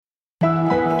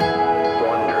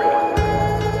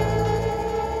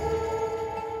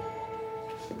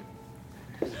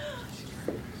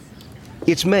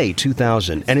It's May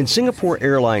 2000, and in Singapore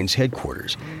Airlines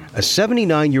headquarters, a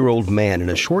 79-year-old man in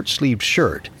a short-sleeved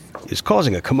shirt is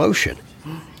causing a commotion.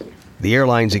 The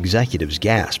airline's executives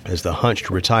gasp as the hunched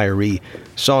retiree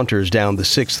saunters down the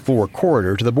sixth-floor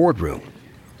corridor to the boardroom.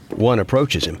 One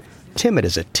approaches him, timid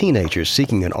as a teenager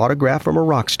seeking an autograph from a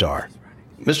rock star.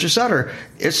 "Mr. Sutter,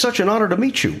 it's such an honor to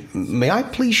meet you. May I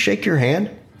please shake your hand?"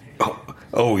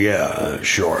 Oh yeah,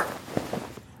 sure."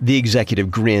 The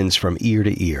executive grins from ear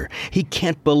to ear. He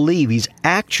can't believe he's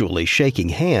actually shaking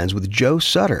hands with Joe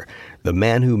Sutter, the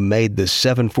man who made the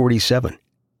 747.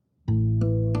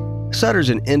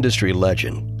 Sutter's an industry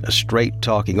legend, a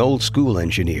straight-talking old-school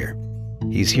engineer.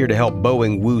 He's here to help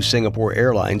Boeing woo Singapore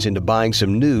Airlines into buying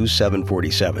some new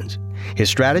 747s. His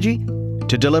strategy?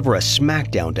 To deliver a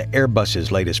smackdown to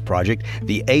Airbus's latest project,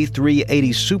 the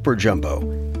A380 Super Jumbo,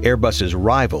 Airbus's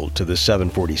rival to the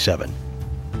 747.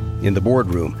 In the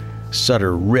boardroom,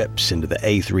 Sutter rips into the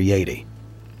A380.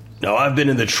 "Now, I've been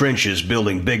in the trenches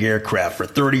building big aircraft for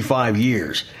 35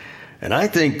 years, and I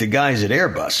think the guys at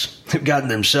Airbus have gotten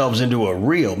themselves into a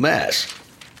real mess."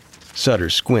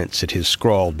 Sutter squints at his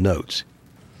scrawled notes.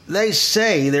 "They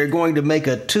say they're going to make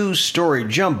a 2-story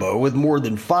jumbo with more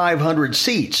than 500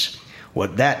 seats.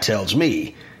 What that tells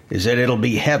me is that it'll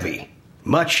be heavy,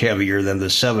 much heavier than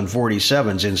the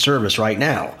 747s in service right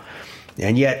now.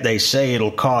 And yet they say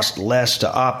it'll cost less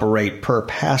to operate per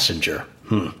passenger.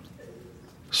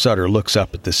 Sutter looks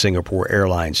up at the Singapore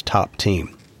Airlines top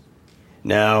team.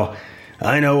 Now,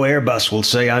 I know Airbus will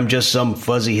say I'm just some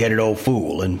fuzzy-headed old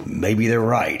fool, and maybe they're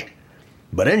right.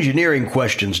 But engineering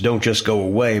questions don't just go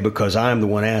away because I'm the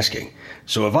one asking.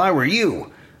 So if I were you,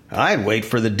 I'd wait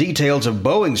for the details of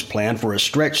Boeing's plan for a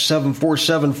stretch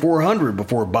 747-400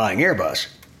 before buying Airbus."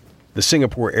 The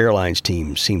Singapore Airlines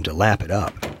team seemed to lap it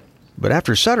up. But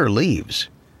after Sutter leaves,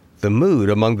 the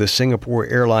mood among the Singapore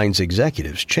Airlines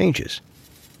executives changes.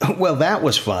 "Well, that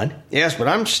was fun. Yes, but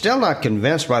I'm still not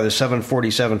convinced by the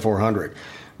 747-400.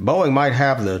 Boeing might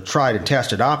have the tried and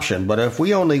tested option, but if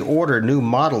we only order new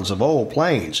models of old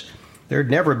planes,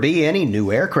 there'd never be any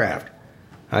new aircraft.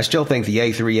 I still think the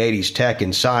A380's tech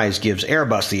and size gives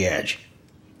Airbus the edge."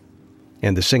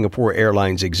 And the Singapore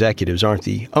Airlines executives aren't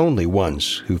the only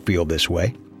ones who feel this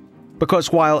way.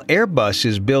 Because while Airbus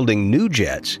is building new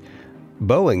jets,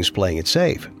 Boeing's playing it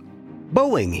safe.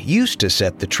 Boeing used to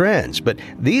set the trends, but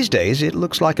these days it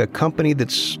looks like a company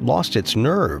that's lost its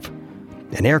nerve.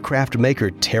 An aircraft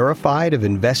maker terrified of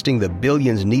investing the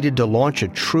billions needed to launch a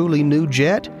truly new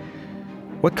jet?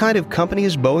 What kind of company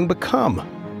has Boeing become?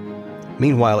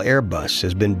 Meanwhile, Airbus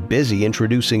has been busy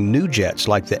introducing new jets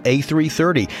like the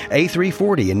A330,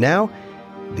 A340, and now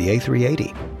the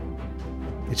A380.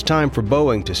 It's time for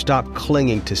Boeing to stop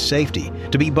clinging to safety,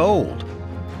 to be bold.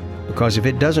 Because if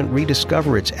it doesn't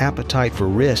rediscover its appetite for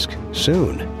risk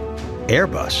soon,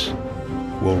 Airbus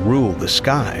will rule the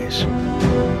skies.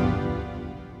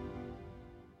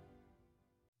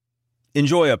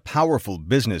 Enjoy a powerful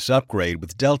business upgrade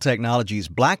with Dell Technologies'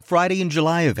 Black Friday and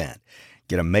July event.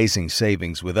 Get amazing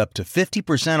savings with up to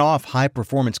 50% off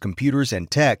high-performance computers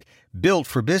and tech built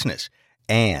for business.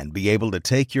 And be able to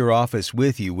take your office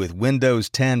with you with Windows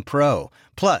 10 Pro.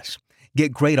 Plus,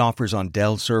 get great offers on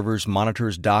Dell servers,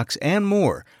 monitors, docks, and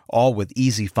more, all with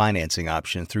easy financing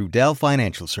options through Dell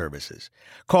Financial Services.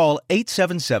 Call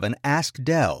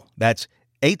 877-ASK-DELL. That's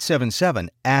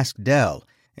 877-ASK-DELL.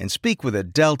 And speak with a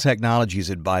Dell Technologies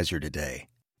advisor today.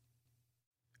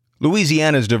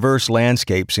 Louisiana's diverse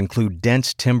landscapes include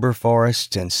dense timber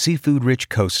forests and seafood-rich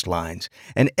coastlines.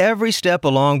 And every step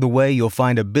along the way, you'll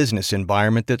find a business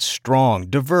environment that's strong,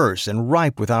 diverse, and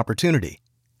ripe with opportunity.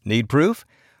 Need proof?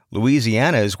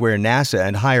 Louisiana is where NASA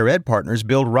and higher ed partners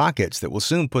build rockets that will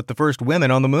soon put the first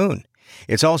women on the moon.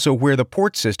 It's also where the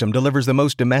port system delivers the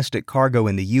most domestic cargo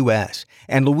in the U.S.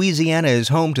 And Louisiana is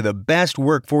home to the best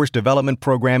workforce development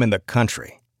program in the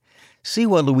country. See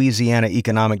what Louisiana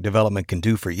Economic Development can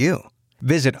do for you.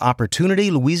 Visit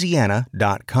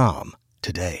OpportunityLouisiana.com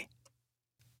today.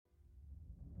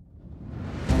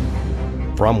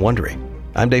 From Wondery,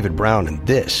 I'm David Brown, and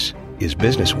this is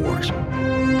Business Wars.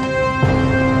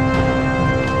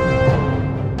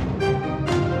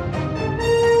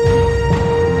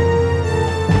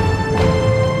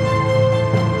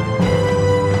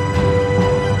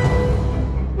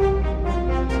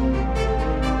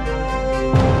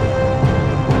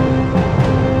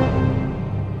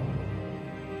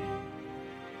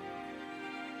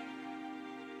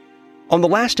 On the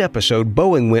last episode,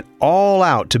 Boeing went all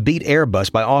out to beat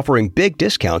Airbus by offering big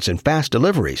discounts and fast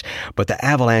deliveries, but the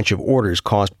avalanche of orders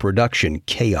caused production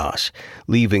chaos,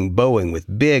 leaving Boeing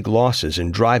with big losses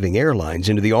and driving airlines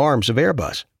into the arms of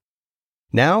Airbus.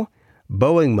 Now,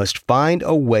 Boeing must find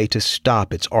a way to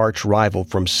stop its arch rival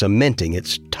from cementing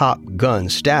its Top Gun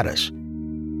status.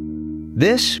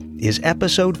 This is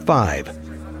Episode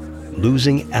 5,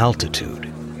 Losing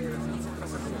Altitude.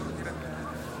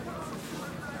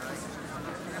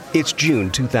 It's June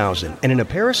 2000, and in a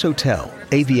Paris hotel,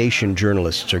 aviation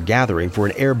journalists are gathering for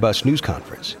an Airbus news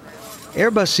conference.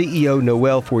 Airbus CEO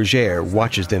Noel Forger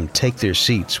watches them take their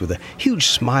seats with a huge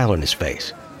smile on his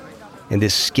face. And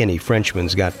this skinny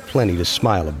Frenchman's got plenty to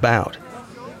smile about.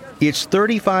 It's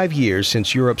 35 years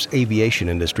since Europe's aviation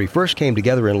industry first came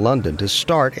together in London to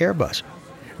start Airbus.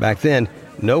 Back then,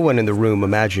 no one in the room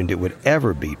imagined it would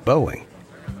ever beat Boeing.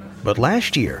 But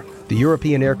last year, the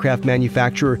European aircraft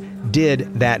manufacturer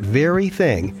did that very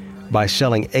thing by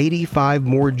selling 85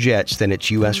 more jets than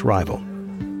its U.S. rival.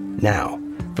 Now,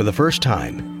 for the first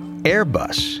time,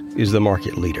 Airbus is the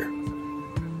market leader.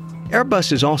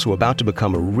 Airbus is also about to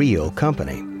become a real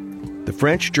company. The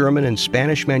French, German, and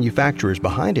Spanish manufacturers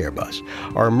behind Airbus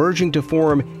are merging to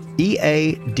form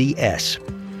EADS.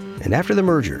 And after the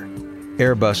merger,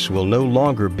 Airbus will no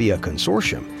longer be a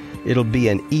consortium. It'll be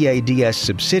an EADS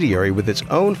subsidiary with its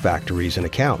own factories and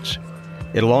accounts.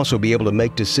 It'll also be able to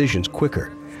make decisions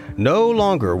quicker. No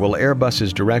longer will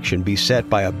Airbus's direction be set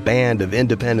by a band of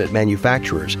independent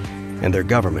manufacturers and their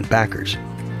government backers.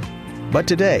 But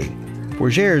today,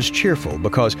 Forger's cheerful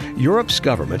because Europe's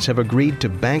governments have agreed to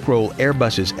bankroll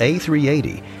Airbus's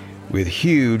A380 with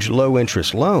huge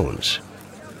low-interest loans.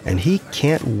 And he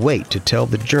can't wait to tell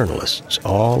the journalists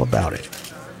all about it.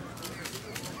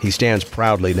 He stands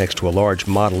proudly next to a large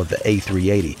model of the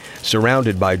A380,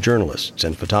 surrounded by journalists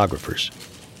and photographers.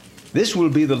 This will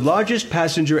be the largest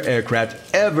passenger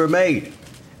aircraft ever made,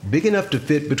 big enough to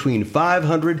fit between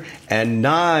 500 and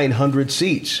 900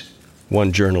 seats.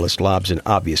 One journalist lobs an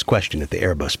obvious question at the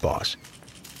Airbus boss.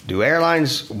 Do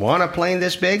airlines want a plane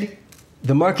this big?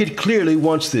 The market clearly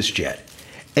wants this jet.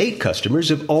 8 customers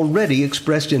have already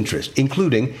expressed interest,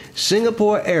 including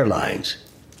Singapore Airlines.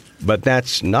 But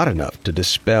that's not enough to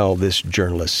dispel this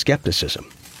journalist's skepticism.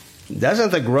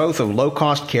 Doesn't the growth of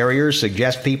low-cost carriers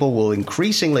suggest people will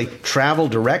increasingly travel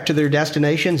direct to their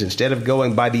destinations instead of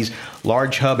going by these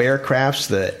large hub aircrafts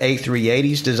the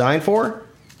A380's designed for?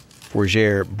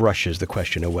 Forger brushes the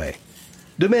question away.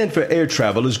 Demand for air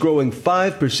travel is growing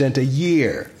 5% a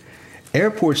year.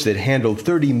 Airports that handle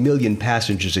 30 million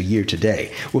passengers a year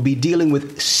today will be dealing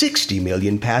with 60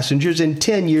 million passengers in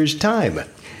 10 years' time.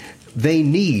 They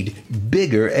need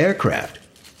bigger aircraft.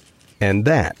 And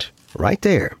that, right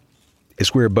there,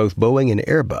 is where both Boeing and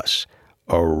Airbus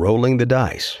are rolling the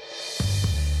dice.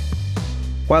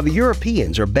 While the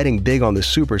Europeans are betting big on the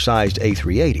supersized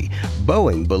A380,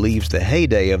 Boeing believes the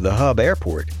heyday of the hub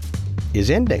airport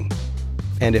is ending.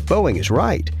 And if Boeing is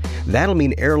right, that'll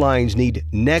mean airlines need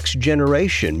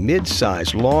next-generation,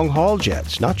 mid-size, long-haul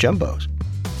jets, not jumbos.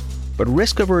 But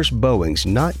risk-averse Boeing's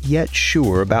not yet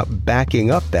sure about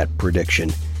backing up that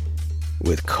prediction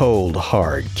with cold,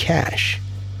 hard cash.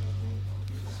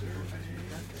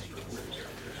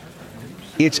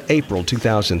 It's April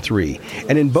 2003,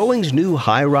 and in Boeing's new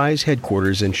high-rise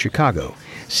headquarters in Chicago,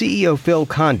 CEO Phil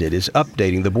Condit is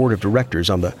updating the board of directors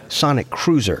on the Sonic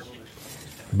Cruiser.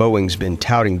 Boeing's been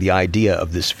touting the idea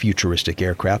of this futuristic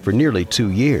aircraft for nearly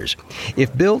 2 years.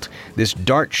 If built, this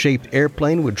dart-shaped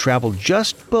airplane would travel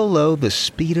just below the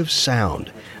speed of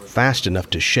sound, fast enough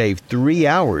to shave 3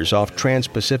 hours off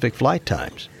trans-Pacific flight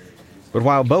times. But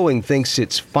while Boeing thinks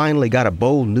it's finally got a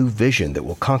bold new vision that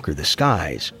will conquer the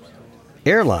skies,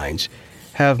 airlines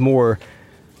have more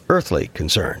earthly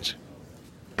concerns.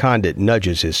 Condit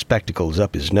nudges his spectacles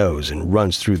up his nose and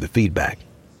runs through the feedback.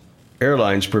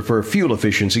 Airlines prefer fuel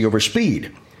efficiency over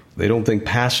speed. They don't think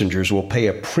passengers will pay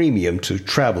a premium to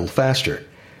travel faster.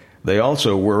 They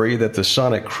also worry that the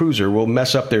Sonic Cruiser will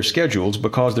mess up their schedules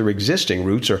because their existing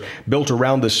routes are built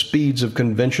around the speeds of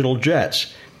conventional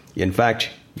jets. In fact,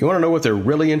 you want to know what they're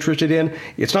really interested in?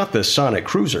 It's not the Sonic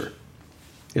Cruiser.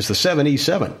 It's the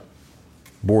 787.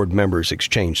 Board members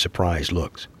exchange surprised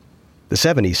looks. The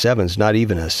 787's not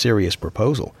even a serious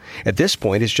proposal. At this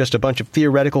point, it's just a bunch of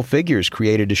theoretical figures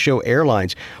created to show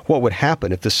airlines what would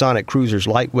happen if the Sonic Cruiser's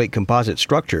lightweight composite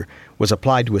structure was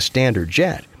applied to a standard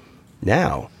jet.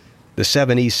 Now, the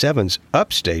 787's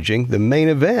upstaging the main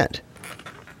event.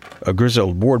 A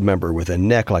grizzled board member with a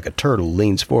neck like a turtle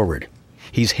leans forward.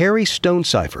 He's Harry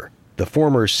Stonecipher, the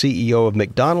former CEO of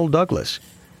McDonnell Douglas.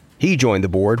 He joined the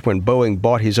board when Boeing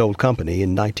bought his old company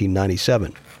in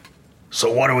 1997.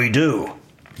 So what do we do?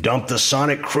 Dump the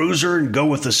Sonic Cruiser and go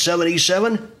with the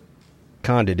 787?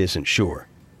 Condit isn't sure.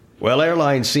 Well,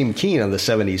 airlines seem keen on the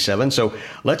 787, so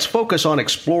let's focus on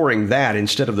exploring that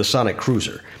instead of the Sonic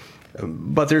Cruiser.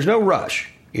 But there's no rush.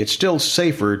 It's still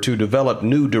safer to develop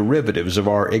new derivatives of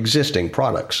our existing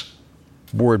products.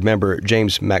 Board member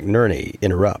James McNerney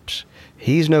interrupts.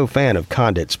 He's no fan of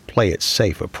Condit's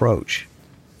play-it-safe approach.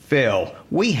 Phil,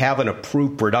 we haven't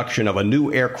approved production of a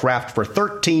new aircraft for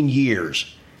 13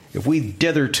 years. If we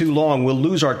dither too long, we'll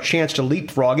lose our chance to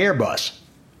leapfrog Airbus.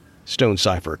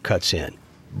 Stonecipher cuts in.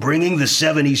 Bringing the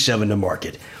 787 to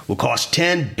market will cost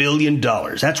 $10 billion.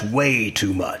 That's way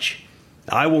too much.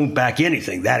 I won't back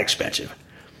anything that expensive.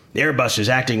 Airbus is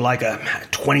acting like a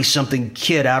 20-something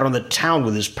kid out on the town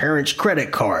with his parents'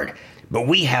 credit card. But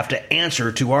we have to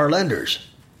answer to our lenders.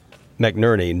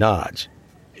 McNerney nods.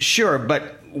 Sure,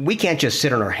 but we can't just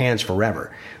sit on our hands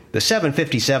forever. The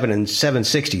 757 and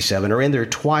 767 are in their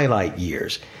twilight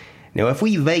years. Now, if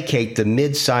we vacate the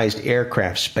mid-sized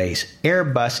aircraft space,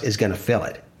 Airbus is going to fill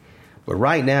it. But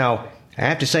right now, I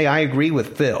have to say I agree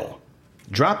with Phil.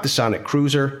 Drop the Sonic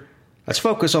Cruiser. Let's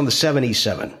focus on the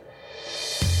 787.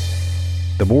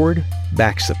 The board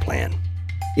backs the plan.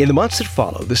 In the months that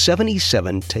follow, the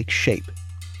 787 takes shape.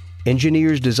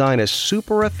 Engineers design a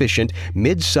super-efficient,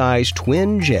 mid-sized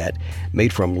twin jet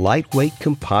made from lightweight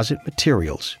composite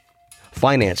materials.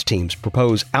 Finance teams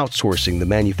propose outsourcing the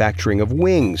manufacturing of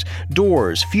wings,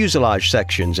 doors, fuselage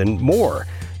sections, and more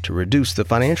to reduce the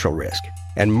financial risk.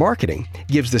 And marketing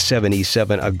gives the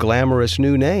 787 a glamorous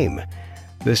new name,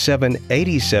 the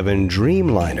 787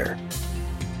 Dreamliner.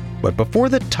 But before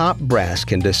the top brass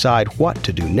can decide what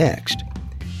to do next,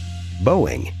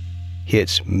 Boeing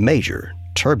hits major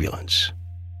turbulence.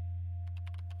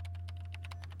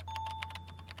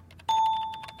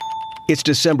 It's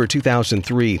December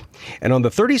 2003, and on the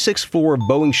 36th floor of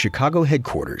Boeing's Chicago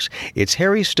headquarters, it's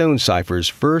Harry Stonecipher's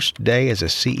first day as a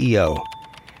CEO,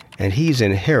 and he's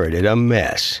inherited a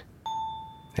mess.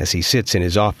 As he sits in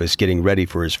his office getting ready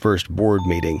for his first board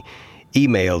meeting,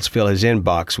 emails fill his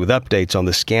inbox with updates on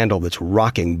the scandal that's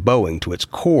rocking Boeing to its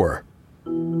core.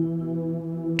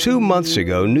 2 months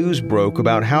ago, news broke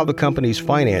about how the company's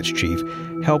finance chief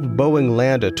helped Boeing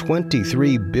land a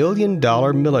 $23 billion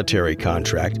military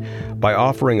contract by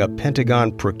offering a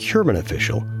Pentagon procurement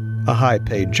official a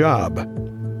high-paid job.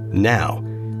 Now,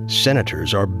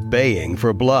 senators are baying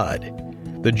for blood.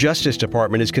 The Justice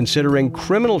Department is considering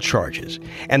criminal charges,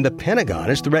 and the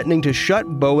Pentagon is threatening to shut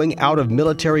Boeing out of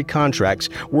military contracts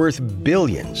worth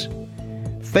billions.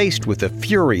 Faced with the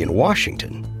fury in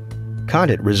Washington,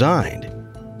 Condit resigned.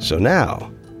 So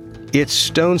now, it's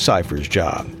Stonecipher's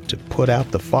job to put out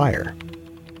the fire.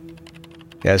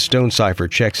 As Stonecipher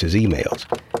checks his emails,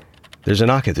 there's a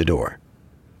knock at the door.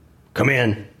 Come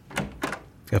in.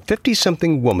 A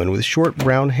 50-something woman with short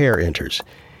brown hair enters.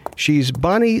 She's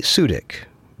Bonnie Sudik,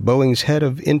 Boeing's head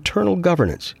of internal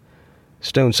governance.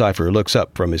 Stonecipher looks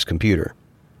up from his computer.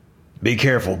 Be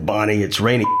careful, Bonnie. It's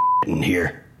raining in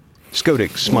here.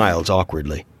 Sudik smiles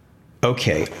awkwardly.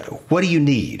 Okay, what do you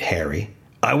need, Harry?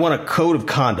 I want a code of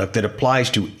conduct that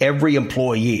applies to every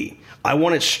employee. I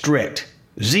want it strict.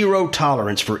 Zero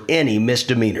tolerance for any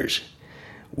misdemeanors.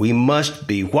 We must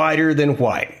be whiter than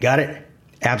white. Got it?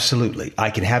 Absolutely.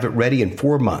 I can have it ready in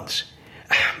 4 months.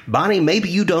 Bonnie, maybe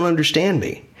you don't understand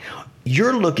me.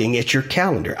 You're looking at your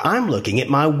calendar. I'm looking at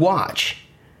my watch.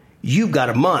 You've got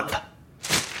a month.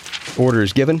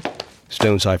 Orders given.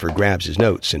 Stonecipher grabs his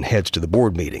notes and heads to the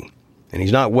board meeting. And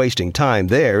he's not wasting time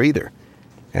there either.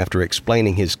 After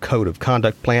explaining his code of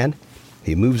conduct plan,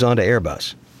 he moves on to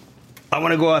Airbus. I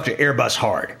want to go after Airbus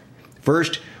hard.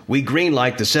 First, we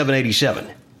greenlight the 787.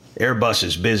 Airbus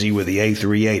is busy with the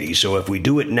A380, so if we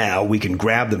do it now, we can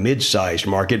grab the mid-sized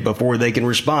market before they can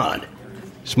respond.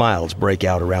 Smiles break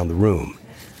out around the room.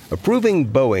 Approving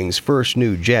Boeing's first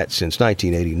new jet since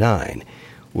 1989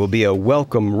 will be a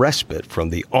welcome respite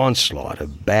from the onslaught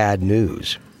of bad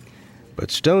news. But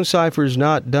Stonecipher's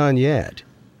not done yet.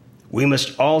 We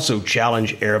must also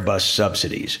challenge Airbus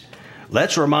subsidies.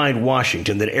 Let's remind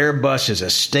Washington that Airbus is a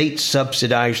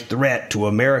state-subsidized threat to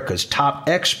America's top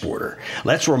exporter.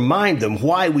 Let's remind them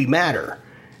why we matter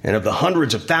and of the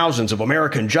hundreds of thousands of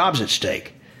American jobs at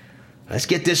stake. Let's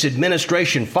get this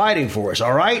administration fighting for us,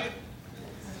 all right?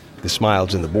 The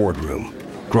smiles in the boardroom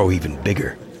grow even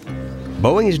bigger.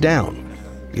 Boeing is down.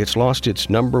 It's lost its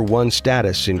 #1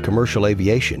 status in commercial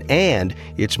aviation, and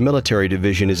its military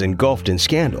division is engulfed in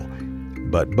scandal.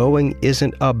 But Boeing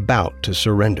isn't about to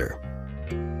surrender.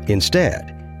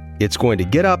 Instead, it's going to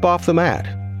get up off the mat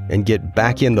and get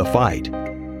back in the fight.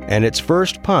 And its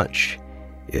first punch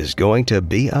is going to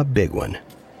be a big one.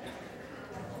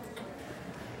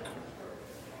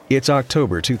 It's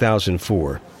October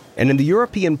 2004, and in the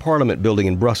European Parliament building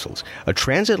in Brussels, a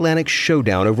transatlantic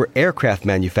showdown over aircraft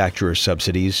manufacturer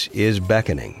subsidies is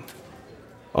beckoning.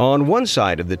 On one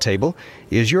side of the table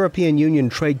is European Union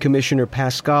Trade Commissioner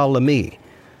Pascal Lamy.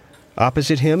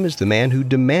 Opposite him is the man who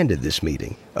demanded this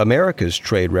meeting, America's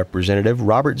trade representative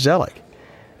Robert Zoellick.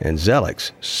 And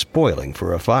Zoellick's spoiling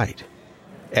for a fight.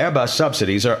 Airbus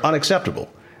subsidies are unacceptable.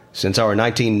 Since our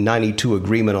 1992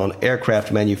 agreement on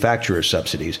aircraft manufacturer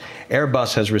subsidies,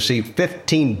 Airbus has received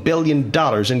 $15 billion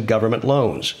in government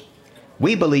loans.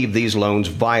 We believe these loans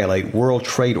violate World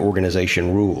Trade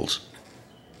Organization rules.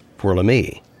 For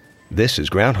Lamy, this is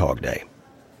Groundhog Day.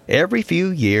 Every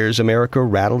few years, America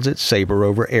rattles its saber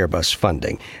over Airbus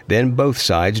funding. Then both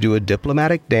sides do a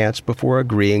diplomatic dance before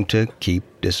agreeing to keep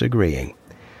disagreeing.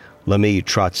 Lamy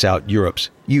trots out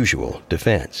Europe's usual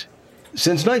defense.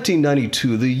 Since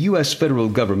 1992, the U.S. federal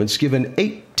government's given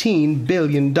 $18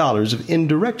 billion of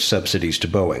indirect subsidies to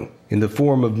Boeing in the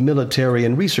form of military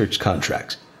and research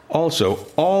contracts. Also,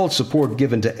 all support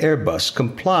given to Airbus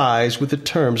complies with the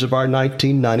terms of our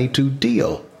 1992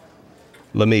 deal.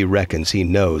 Lamy reckons he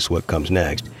knows what comes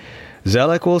next.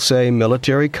 Zoellick will say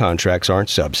military contracts aren't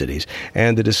subsidies,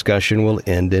 and the discussion will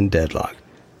end in deadlock.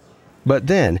 But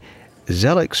then,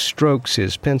 Zoellick strokes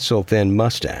his pencil-thin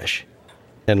mustache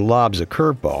and lobs a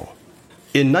curveball.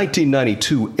 In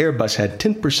 1992, Airbus had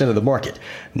 10% of the market.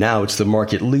 Now it's the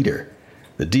market leader.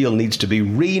 The deal needs to be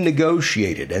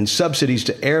renegotiated, and subsidies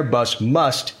to Airbus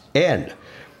must end.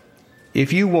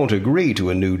 If you won't agree to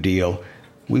a new deal,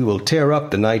 we will tear up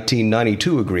the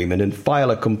 1992 agreement and file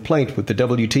a complaint with the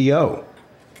WTO.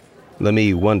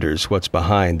 Lamy wonders what's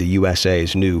behind the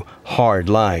USA's new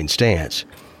hard-line stance.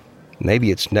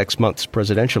 Maybe it's next month's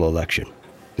presidential election.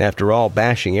 After all,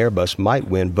 bashing Airbus might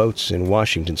win votes in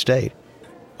Washington state.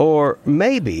 Or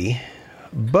maybe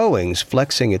Boeing's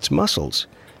flexing its muscles,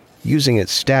 using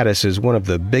its status as one of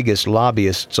the biggest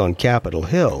lobbyists on Capitol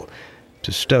Hill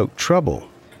to stoke trouble.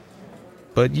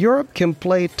 But Europe can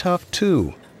play tough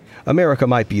too. America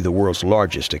might be the world's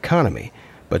largest economy,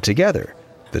 but together,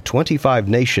 the 25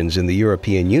 nations in the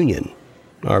European Union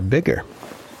are bigger.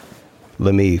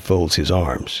 Lamy folds his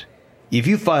arms. If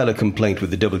you file a complaint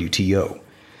with the WTO,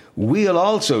 we'll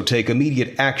also take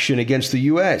immediate action against the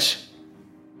U.S.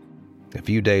 A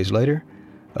few days later,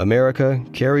 America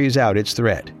carries out its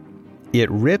threat. It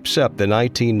rips up the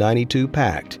 1992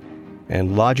 pact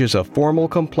and lodges a formal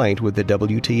complaint with the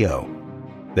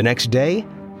WTO. The next day,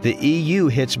 the EU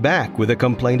hits back with a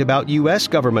complaint about U.S.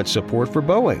 government support for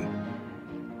Boeing.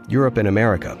 Europe and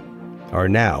America are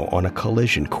now on a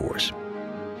collision course.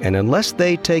 And unless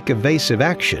they take evasive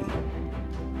action,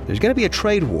 there's going to be a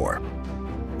trade war.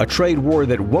 A trade war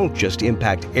that won't just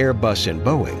impact Airbus and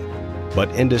Boeing, but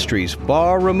industries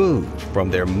far removed from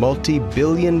their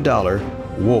multi-billion-dollar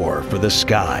war for the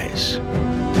skies.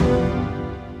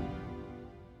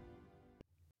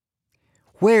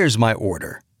 Where's my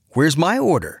order? Where's my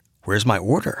order? Where's my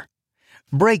order?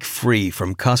 Break free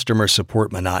from customer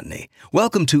support monotony.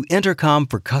 Welcome to Intercom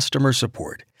for Customer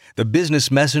Support, the business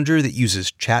messenger that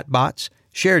uses chatbots,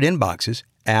 shared inboxes,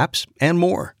 apps, and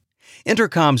more.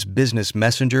 Intercom's business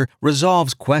messenger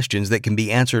resolves questions that can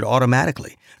be answered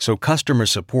automatically, so customer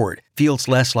support feels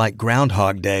less like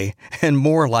Groundhog Day and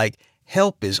more like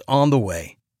help is on the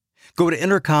way. Go to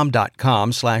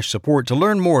intercom.com/support to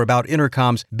learn more about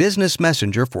Intercom's business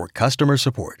messenger for customer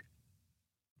support.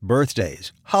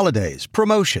 Birthdays, holidays,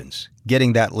 promotions,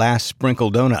 getting that last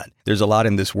sprinkle donut. There's a lot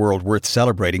in this world worth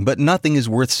celebrating, but nothing is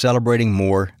worth celebrating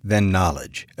more than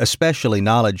knowledge, especially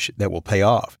knowledge that will pay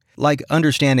off, like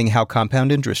understanding how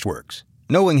compound interest works,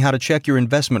 knowing how to check your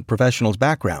investment professional's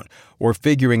background, or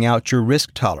figuring out your risk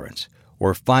tolerance,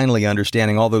 or finally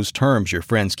understanding all those terms your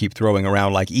friends keep throwing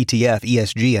around like ETF,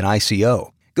 ESG, and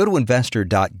ICO. Go to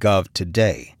investor.gov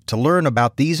today to learn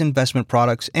about these investment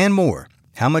products and more.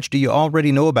 How much do you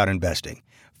already know about investing?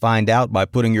 Find out by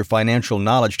putting your financial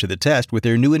knowledge to the test with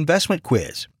their new investment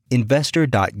quiz.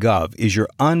 Investor.gov is your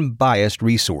unbiased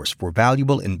resource for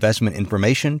valuable investment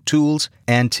information, tools,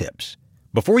 and tips.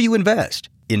 Before you invest,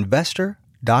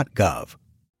 investor.gov.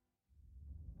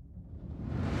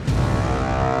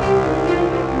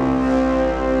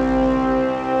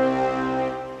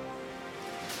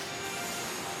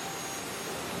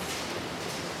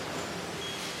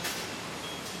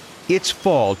 It's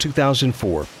fall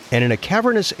 2004, and in a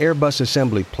cavernous Airbus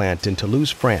assembly plant in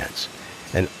Toulouse, France,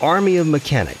 an army of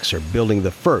mechanics are building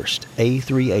the first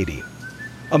A380.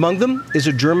 Among them is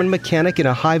a German mechanic in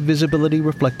a high-visibility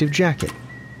reflective jacket.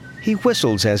 He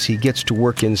whistles as he gets to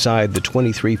work inside the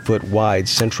 23-foot wide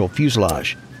central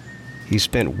fuselage. He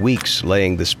spent weeks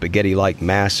laying the spaghetti-like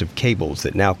mass of cables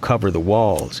that now cover the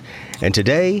walls, and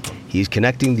today he's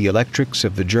connecting the electrics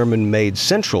of the German-made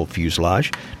central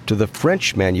fuselage to the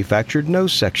French-manufactured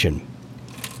nose section.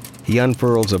 He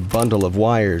unfurls a bundle of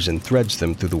wires and threads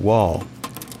them through the wall.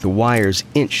 The wires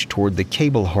inch toward the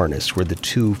cable harness where the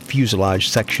two fuselage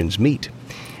sections meet.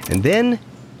 And then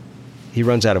he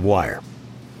runs out of wire.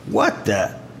 What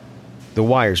the? The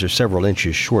wires are several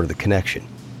inches short of the connection.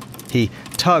 He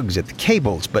tugs at the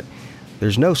cables, but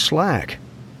there's no slack.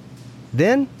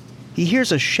 Then he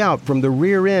hears a shout from the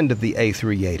rear end of the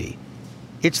A380.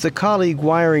 It's the colleague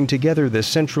wiring together the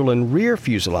central and rear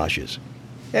fuselages.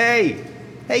 Hey,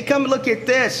 come look at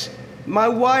this. My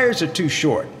wires are too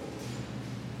short.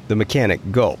 The mechanic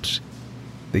gulps.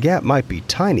 The gap might be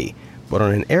tiny, but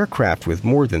on an aircraft with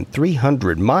more than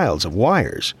 300 miles of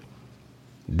wires,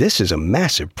 this is a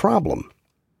massive problem.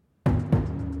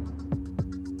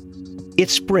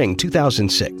 It's spring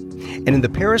 2006, and in the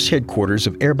Paris headquarters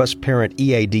of Airbus parent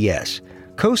EADS,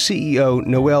 co-CEO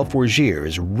Noel Forgier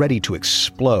is ready to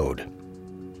explode.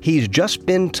 He's just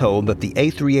been told that the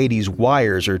A380's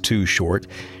wires are too short,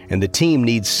 and the team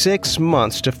needs 6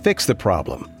 months to fix the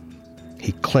problem.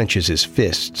 He clenches his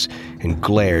fists and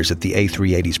glares at the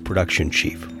A380's production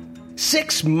chief.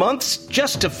 6 months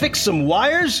just to fix some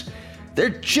wires? They're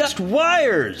just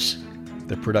wires!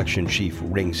 The production chief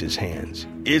wrings his hands.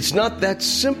 It's not that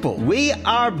simple. We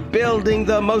are building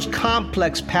the most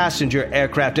complex passenger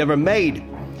aircraft ever made.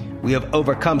 We have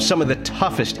overcome some of the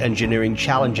toughest engineering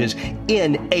challenges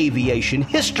in aviation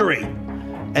history.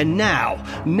 And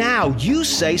now you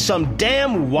say some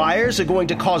damn wires are going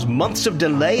to cause months of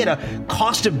delay at a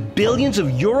cost of billions of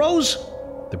euros?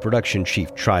 The production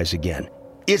chief tries again.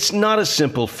 It's not a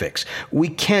simple fix. We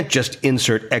can't just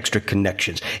insert extra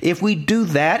connections. If we do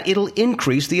that, it'll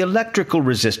increase the electrical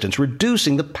resistance,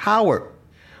 reducing the power.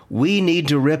 We need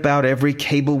to rip out every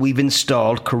cable we've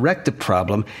installed, correct the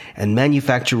problem, and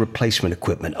manufacture replacement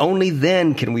equipment. Only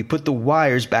then can we put the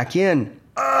wires back in.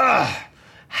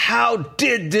 How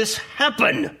did this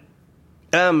happen?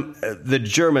 The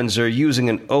Germans are using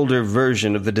an older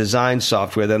version of the design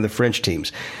software than the French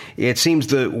teams. It seems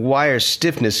the wire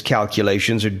stiffness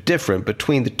calculations are different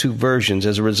between the two versions.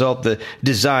 As a result, the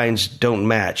designs don't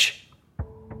match.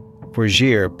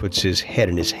 Forgier puts his head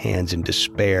in his hands in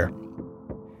despair.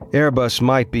 Airbus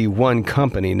might be one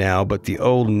company now, but the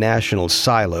old national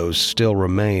silos still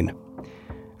remain.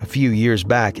 A few years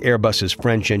back, Airbus's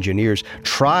French engineers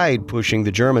tried pushing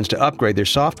the Germans to upgrade their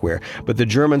software, but the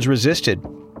Germans resisted,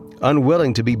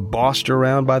 unwilling to be bossed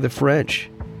around by the French.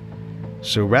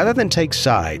 So rather than take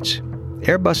sides,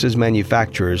 Airbus's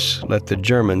manufacturers let the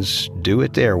Germans do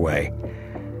it their way.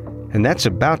 And that's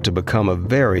about to become a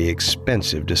very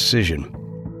expensive decision.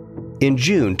 In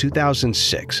June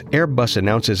 2006, Airbus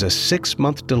announces a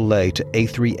 6-month delay to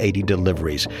A380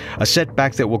 deliveries, a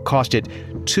setback that will cost it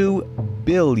 2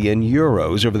 billion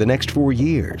euros over the next 4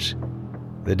 years.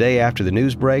 The day after the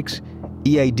news breaks,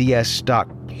 EADS stock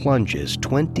plunges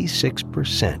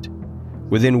 26%.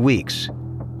 Within weeks,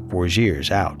 Forgier's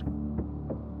out.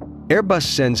 Airbus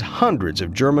sends hundreds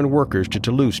of German workers to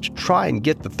Toulouse to try and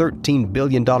get the $13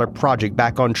 billion project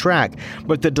back on track,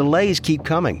 but the delays keep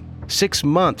coming. 6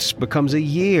 months becomes a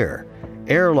year.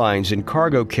 Airlines and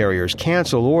cargo carriers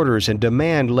cancel orders and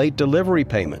demand late delivery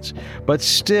payments. But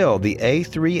still, the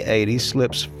A380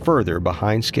 slips further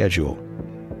behind schedule.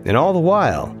 And all the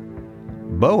while,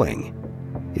 Boeing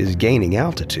is gaining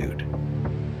altitude.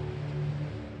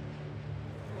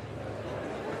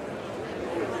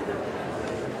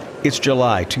 It's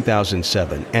July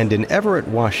 2007, and in Everett,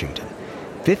 Washington,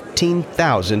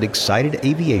 15,000 excited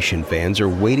aviation fans are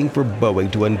waiting for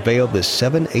Boeing to unveil the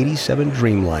 787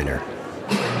 Dreamliner.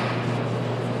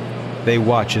 They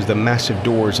watch as the massive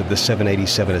doors of the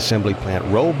 787 assembly plant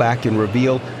roll back and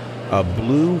reveal a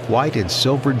blue, white, and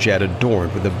silver jet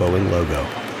adorned with the Boeing logo.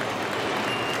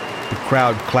 The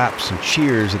crowd claps and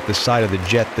cheers at the sight of the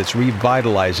jet that's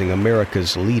revitalizing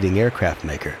America's leading aircraft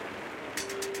maker.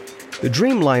 The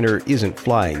Dreamliner isn't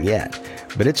flying yet,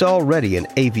 but it's already an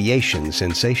aviation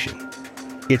sensation.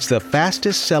 It's the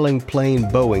fastest-selling plane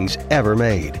Boeing's ever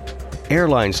made.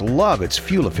 Airlines love its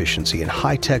fuel efficiency and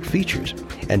high-tech features,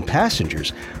 and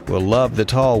passengers will love the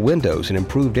tall windows and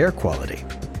improved air quality.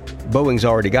 Boeing's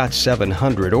already got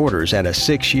 700 orders and a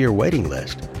 6-year waiting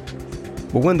list.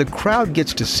 But when the crowd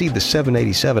gets to see the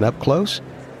 787 up close,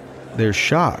 there's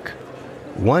shock.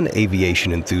 One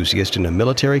aviation enthusiast in a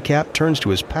military cap turns to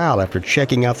his pal after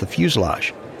checking out the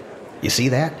fuselage. You see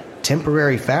that?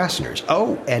 Temporary fasteners.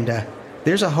 Oh, and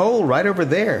there's a hole right over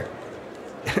there.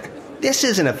 This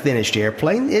isn't a finished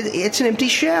airplane. It's an empty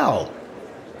shell.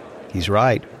 He's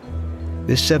right.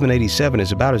 This 787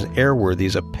 is about as airworthy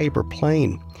as a paper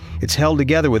plane. It's held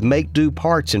together with make-do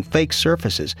parts and fake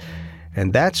surfaces.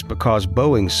 And that's because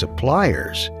Boeing's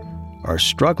suppliers are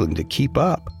struggling to keep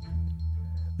up.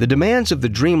 The demands of the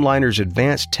Dreamliner's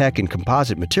advanced tech and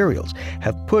composite materials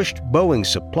have pushed Boeing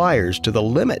suppliers to the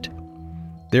limit.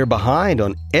 They're behind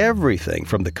on everything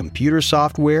from the computer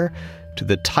software to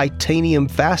the titanium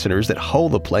fasteners that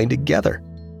hold the plane together.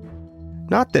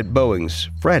 Not that Boeing's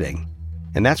fretting,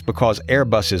 and that's because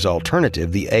Airbus's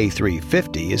alternative, the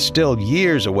A350, is still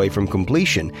years away from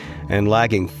completion and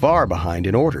lagging far behind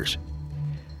in orders.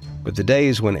 But the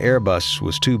days when Airbus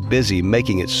was too busy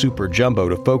making its super jumbo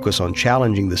to focus on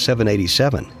challenging the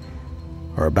 787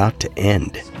 are about to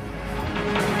end.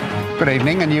 Good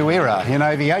evening. A new era in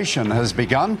aviation has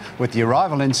begun with the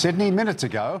arrival in Sydney minutes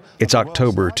ago. It's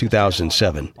October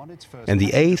 2007, and the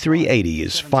A380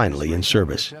 is finally in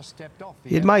service.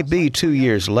 It might be 2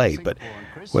 years late, but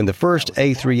when the first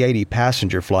A380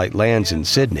 passenger flight lands in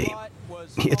Sydney,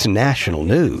 it's national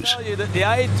news. I tell you that the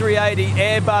A380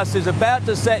 Airbus is about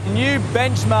to set new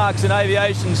benchmarks in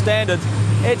aviation standards.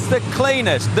 It's the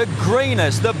cleanest, the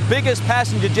greenest, the biggest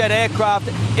passenger jet aircraft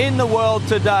in the world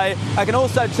today. I can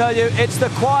also tell you it's the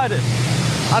quietest.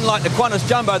 Unlike the Qantas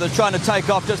Jumbo that's trying to take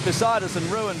off just beside us and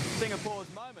ruin Singapore's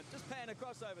moment. Just pan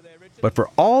across over there, Richard. But for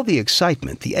all the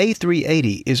excitement, the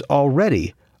A380 is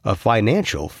already a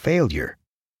financial failure.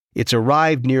 It's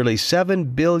arrived nearly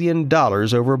 $7 billion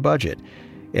over budget,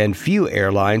 and few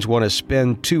airlines want to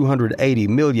spend $280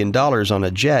 million on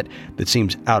a jet that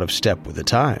seems out of step with the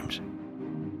times.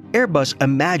 Airbus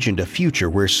imagined a future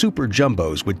where super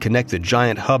jumbos would connect the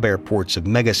giant hub airports of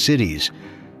mega cities,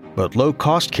 but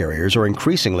low-cost carriers are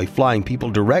increasingly flying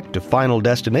people direct to final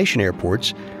destination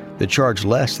airports that charge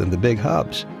less than the big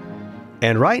hubs.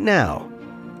 And right now,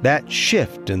 that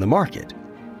shift in the market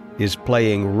is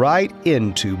playing right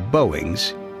into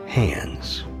Boeing's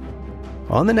hands.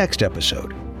 On the next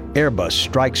episode, Airbus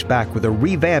strikes back with a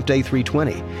revamped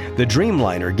A320, the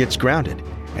Dreamliner gets grounded,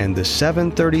 and the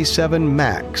 737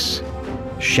 MAX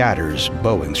shatters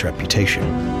Boeing's reputation.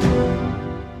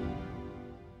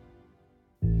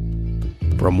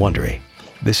 From Wondery,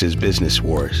 this is Business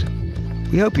Wars.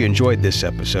 We hope you enjoyed this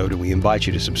episode, and we invite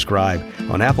you to subscribe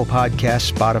on Apple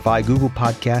Podcasts, Spotify, Google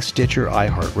Podcasts, Stitcher,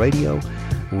 iHeartRadio,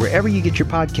 wherever you get your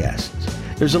podcasts.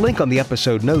 There's a link on the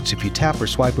episode notes. If you tap or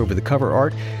swipe over the cover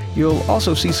art, you'll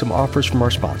also see some offers from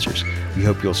our sponsors. We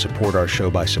hope you'll support our show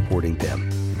by supporting them.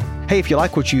 Hey, if you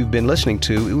like what you've been listening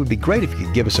to, it would be great if you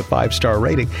could give us a 5-star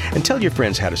rating and tell your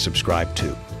friends how to subscribe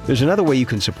too. There's another way you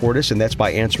can support us, and that's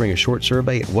by answering a short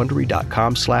survey at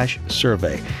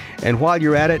Wondery.com/survey. And while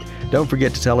you're at it, don't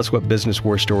forget to tell us what business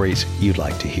war stories you'd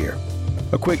like to hear.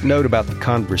 A quick note about the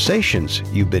conversations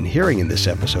you've been hearing in this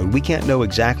episode. We can't know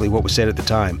exactly what was said at the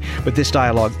time, but this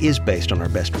dialogue is based on our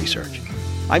best research.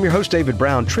 I'm your host, David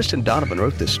Brown. Tristan Donovan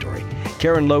wrote this story.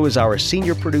 Karen Lowe is our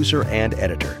senior producer and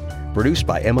editor. Produced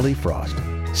by Emily Frost.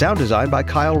 Sound designed by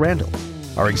Kyle Randall.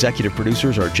 Our executive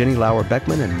producers are Jenny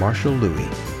Lauer-Beckman and Marshall Louie.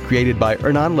 Created by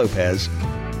Hernan Lopez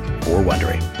for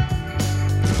Wondery.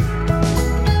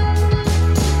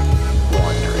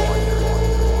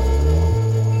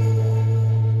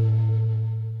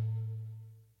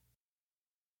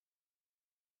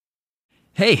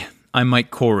 Hey, I'm Mike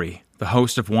Corey, the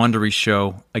host of Wondery's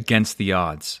show, Against the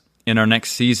Odds. In our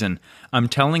next season, I'm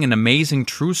telling an amazing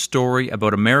true story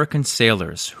about American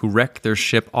sailors who wrecked their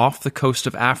ship off the coast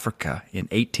of Africa in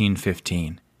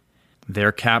 1815.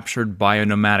 They're captured by a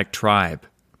nomadic tribe.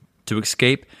 To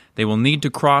escape, they will need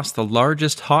to cross the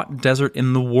largest hot desert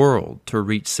in the world to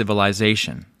reach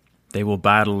civilization. They will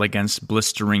battle against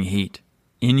blistering heat,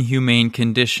 inhumane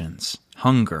conditions,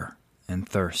 hunger, and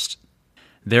thirst.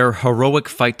 Their heroic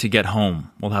fight to get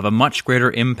home will have a much greater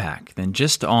impact than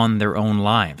just on their own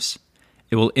lives.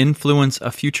 It will influence a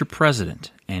future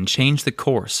president and change the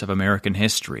course of American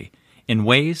history in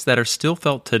ways that are still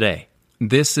felt today.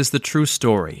 This is the true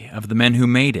story of the men who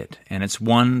made it, and it's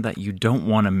one that you don't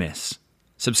want to miss.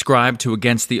 Subscribe to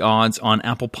Against the Odds on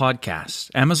Apple Podcasts,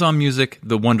 Amazon Music,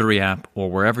 the Wondery app, or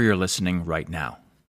wherever you're listening right now.